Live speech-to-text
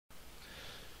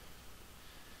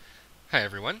Hi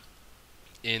everyone.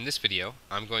 In this video,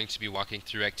 I'm going to be walking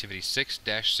through Activity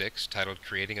 6-6 titled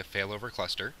Creating a Failover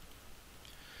Cluster.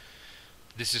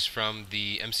 This is from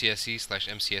the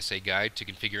MCSE/MCSA Guide to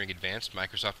Configuring Advanced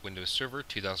Microsoft Windows Server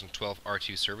 2012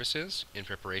 R2 Services in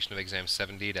preparation of Exam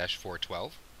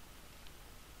 70-412.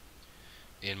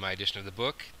 In my edition of the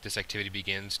book, this activity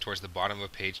begins towards the bottom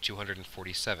of page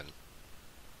 247.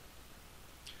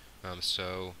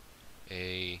 So,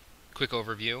 a quick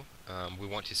overview. We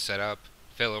want to set up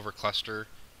a failover cluster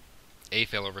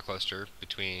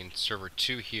between server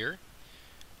 2 here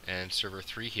and server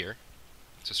 3 here.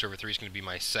 So server 3 is going to be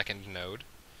my second node.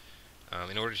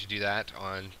 In order to do that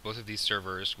on both of these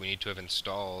servers, we need to have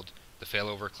installed the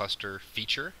failover cluster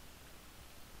feature.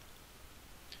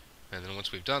 And then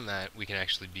once we've done that, we can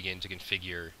actually begin to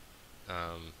configure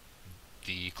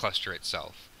the cluster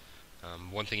itself.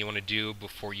 One thing you want to do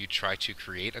before you try to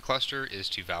create a cluster is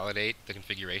to validate the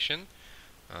configuration,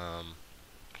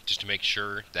 just to make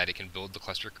sure that it can build the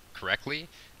cluster correctly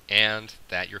and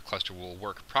that your cluster will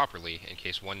work properly in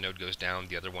case one node goes down,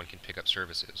 the other one can pick up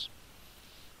services.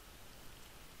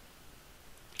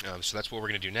 So that's what we're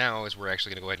going to do now, is we're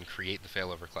actually going to go ahead and create the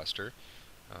failover cluster.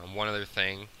 One other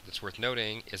thing that's worth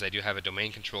noting is I do have a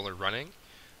domain controller running.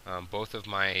 Both of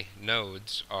my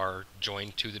nodes are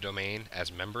joined to the domain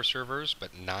as member servers,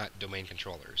 but not domain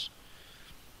controllers.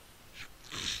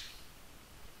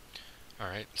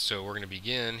 Alright, so we're going to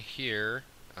begin here,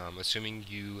 assuming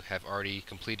you have already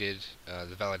completed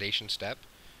the validation step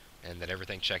and that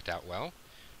everything checked out well.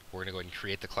 We're going to go ahead and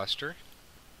create the cluster.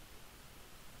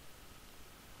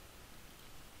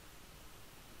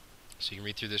 So you can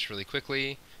read through this really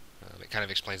quickly. It kind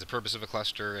of explains the purpose of a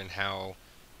cluster and how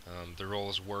the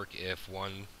roles work if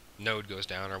one node goes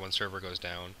down or one server goes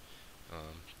down.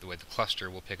 The way the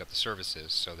cluster will pick up the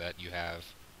services so that you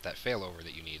have that failover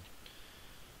that you need.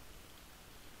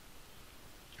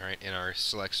 Alright, in our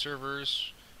select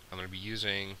servers, I'm going to be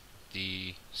using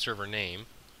the server name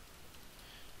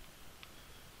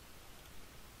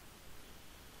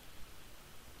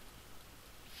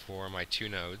for my two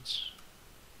nodes.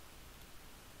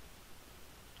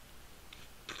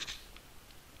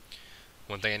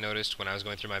 One thing I noticed when I was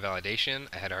going through my validation,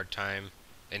 I had a hard time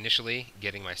initially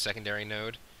getting my secondary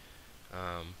node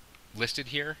listed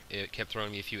here. It kept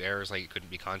throwing me a few errors, like it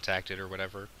couldn't be contacted or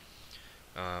whatever.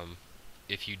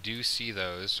 If you do see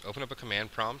those, open up a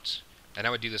command prompt, and I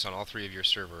would do this on all three of your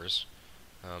servers.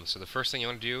 So the first thing you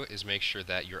want to do is make sure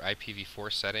that your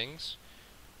IPv4 settings,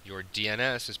 your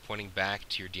DNS is pointing back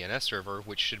to your DNS server,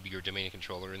 which should be your domain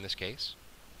controller in this case.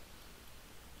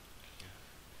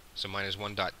 So mine is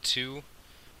 1.2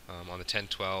 on the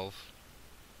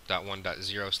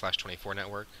 10.12.1.0/24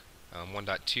 network.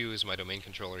 1.2 is my domain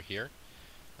controller here,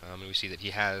 and we see that he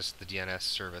has the DNS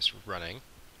service running.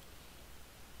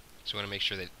 So I want to make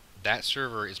sure that that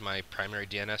server is my primary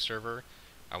DNS server.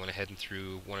 I went ahead and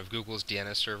threw one of Google's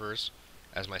DNS servers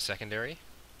as my secondary.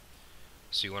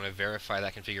 So you want to verify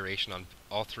that configuration on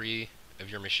all three of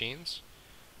your machines,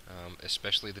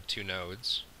 especially the two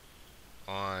nodes.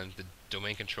 On the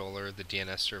domain controller, the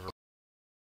DNS server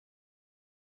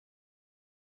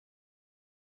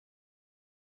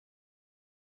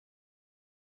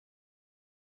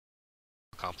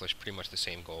accomplished pretty much the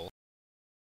same goal.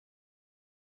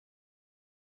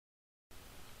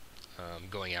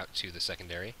 Going out to the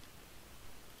secondary.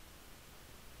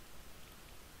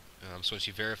 So once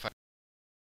you verify,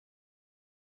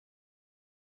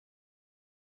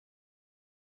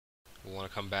 we'll want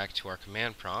to come back to our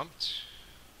command prompt.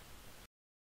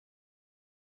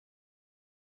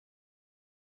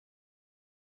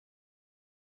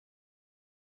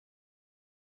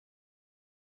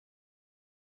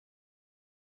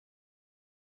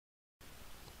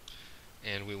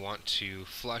 And we want to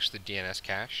flush the DNS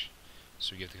cache.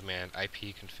 So we give the command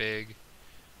ipconfig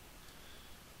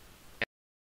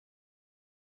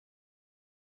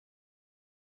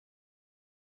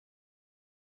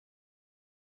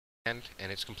and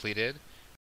it's completed.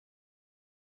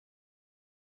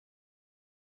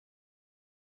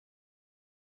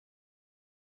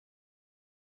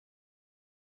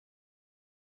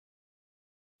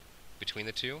 Between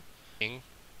the two,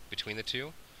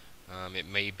 it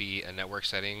may be a network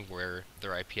setting where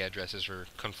their IP addresses are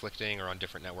conflicting or on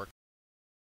different networks.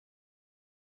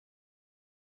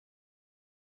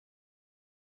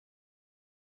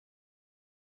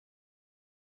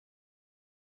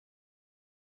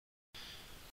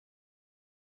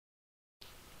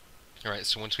 Alright,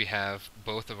 so once we have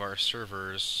both of our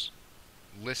servers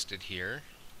listed here,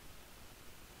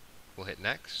 we'll hit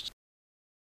next.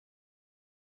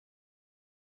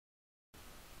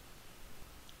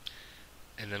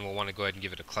 And then we'll want to go ahead and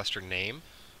give it a cluster name.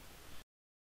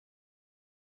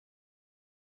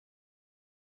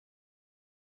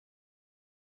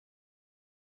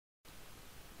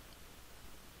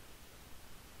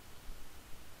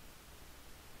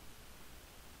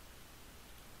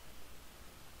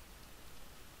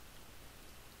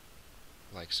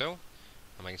 Like so.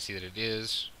 I can see that it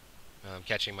is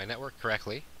catching my network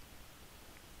correctly.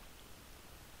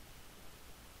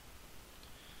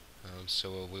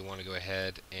 So we want to go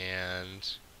ahead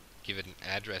and give it an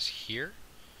address here.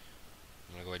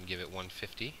 I'm going to go ahead and give it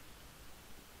 150.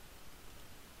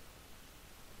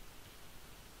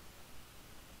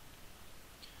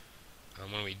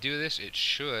 When we do this, it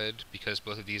should, because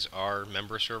both of these are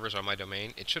member servers on my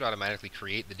domain, it should automatically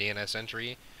create the DNS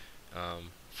entry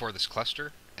for this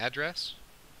cluster address.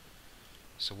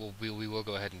 So we will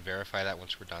go ahead and verify that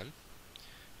once we're done.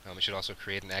 It should also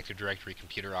create an Active Directory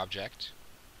computer object.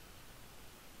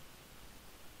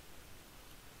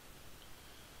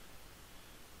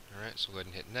 Alright, so we'll go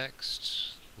ahead and hit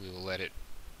next. We will let it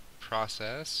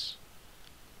process.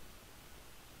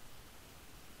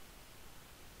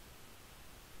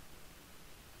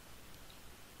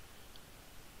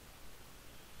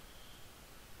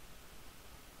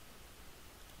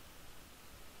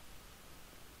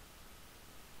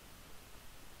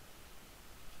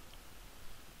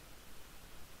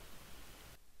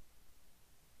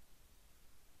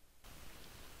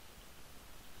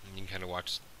 And you can kind of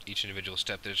watch each individual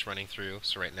step that it's running through.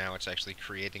 So right now it's actually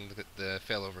creating the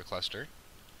failover cluster.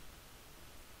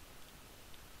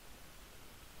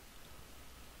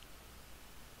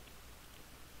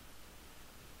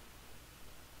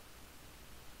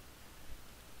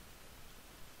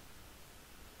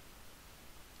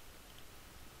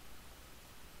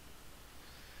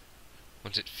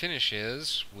 Once it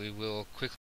finishes, we will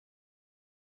quickly,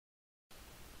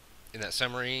 in that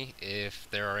summary, if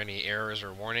there are any errors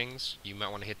or warnings, you might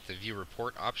want to hit the View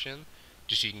Report option,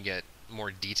 just so you can get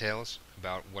more details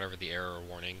about whatever the error or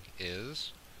warning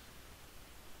is.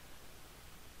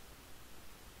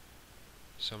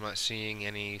 So I'm not seeing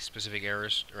any specific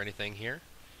errors or anything here.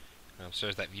 So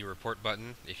there's that View Report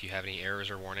button if you have any errors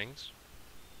or warnings.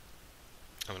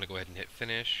 I'm going to go ahead and hit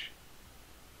Finish.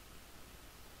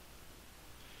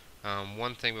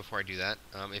 One thing before I do that,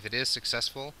 if it is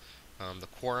successful, the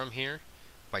quorum here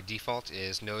by default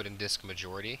is node and disk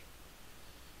majority.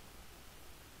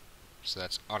 So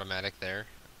that's automatic there.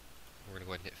 We're going to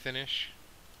go ahead and hit Finish.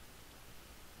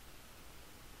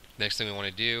 Next thing we want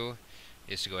to do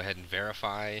is to go ahead and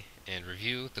verify and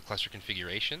review the cluster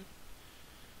configuration.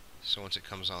 So once it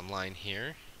comes online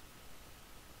here,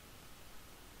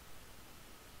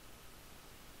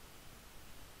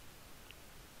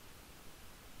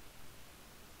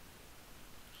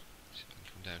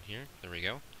 down here. There we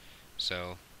go.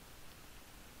 So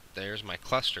there's my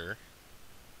cluster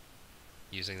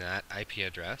using that IP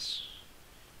address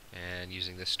and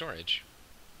using this storage.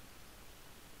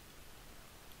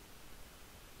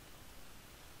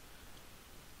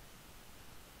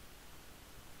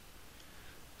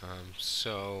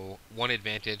 So one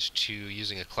advantage to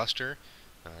using a cluster,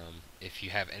 if you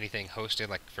have anything hosted,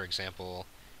 like for example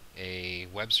a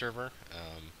web server,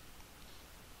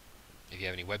 if you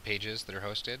have any web pages that are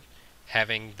hosted,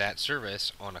 having that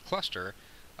service on a cluster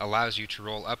allows you to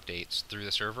roll updates through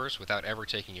the servers without ever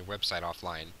taking your website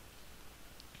offline.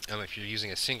 If you're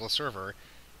using a single server,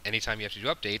 anytime you have to do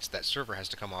updates, that server has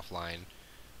to come offline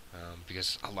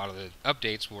because a lot of the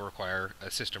updates will require a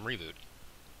system reboot.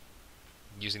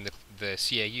 Using the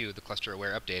CAU, the cluster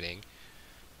aware updating,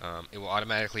 it will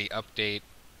automatically update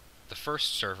the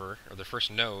first server or the first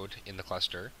node in the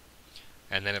cluster,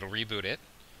 and then it'll reboot it,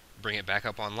 bring it back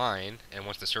up online, and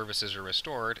once the services are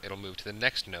restored, it'll move to the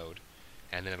next node,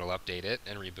 and then it'll update it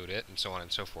and reboot it, and so on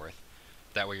and so forth.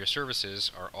 That way your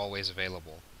services are always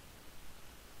available.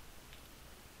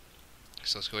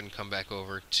 So let's go ahead and come back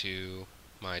over to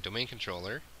my domain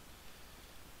controller.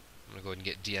 I'm going to go ahead and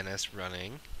get DNS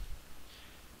running.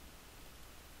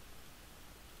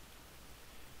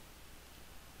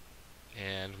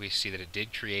 And we see that it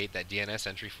did create that DNS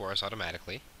entry for us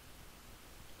automatically.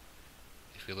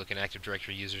 If we look in Active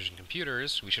Directory users and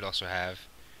computers, we should also have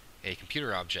a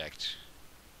computer object.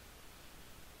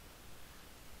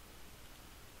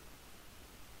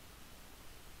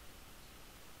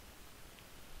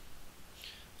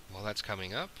 While that's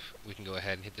coming up, we can go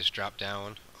ahead and hit this drop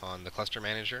down on the cluster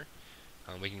manager.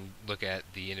 We can look at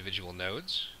the individual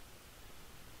nodes.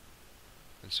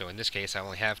 And so in this case, I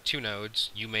only have 2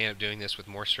 nodes. You may end up doing this with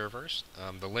more servers.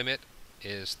 The limit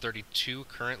is 32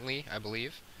 currently, I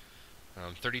believe.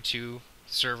 32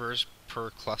 servers per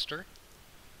cluster,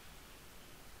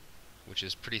 which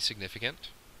is pretty significant.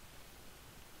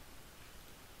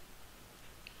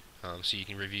 So you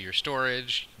can review your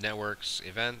storage, networks,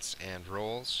 events, and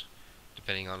roles,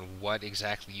 depending on what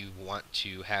exactly you want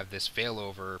to have this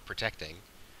failover protecting,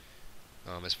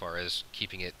 as far as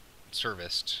keeping it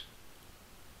serviced.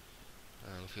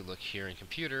 If we look here in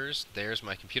computers, there's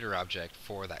my computer object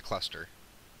for that cluster.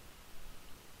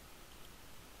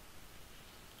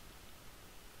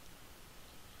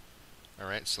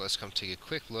 Alright, so let's come take a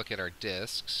quick look at our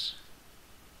disks.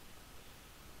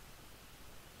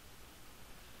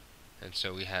 And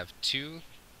so we have two.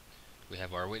 We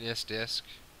have our witness disk,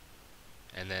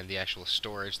 and then the actual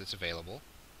storage that's available.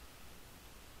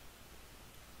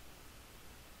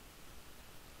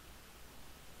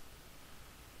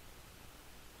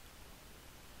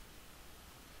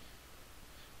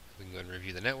 We can go ahead and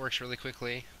review the networks really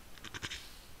quickly.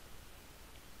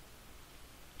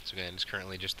 So again, it's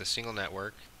currently just the single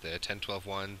network, the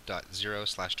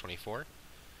 10.12.1.0/24,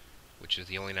 which is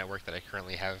the only network that I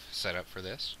currently have set up for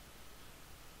this.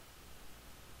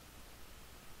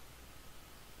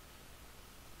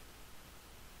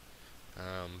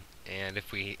 And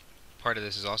part of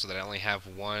this is also that I only have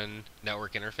one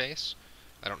network interface.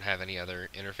 I don't have any other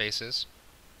interfaces.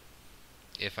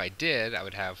 If I did, I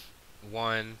would have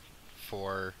one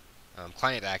for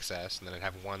client access, and then I'd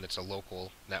have one that's a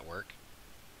local network.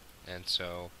 And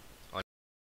so on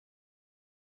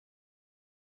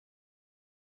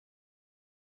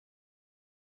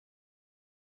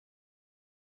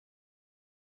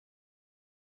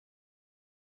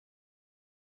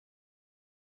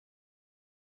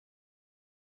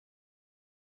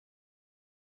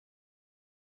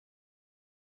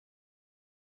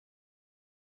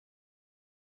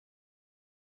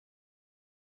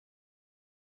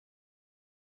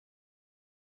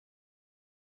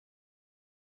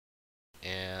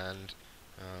and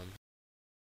um,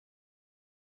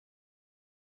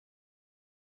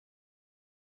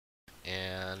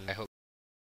 and I hope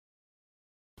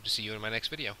to see you in my next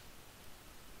video.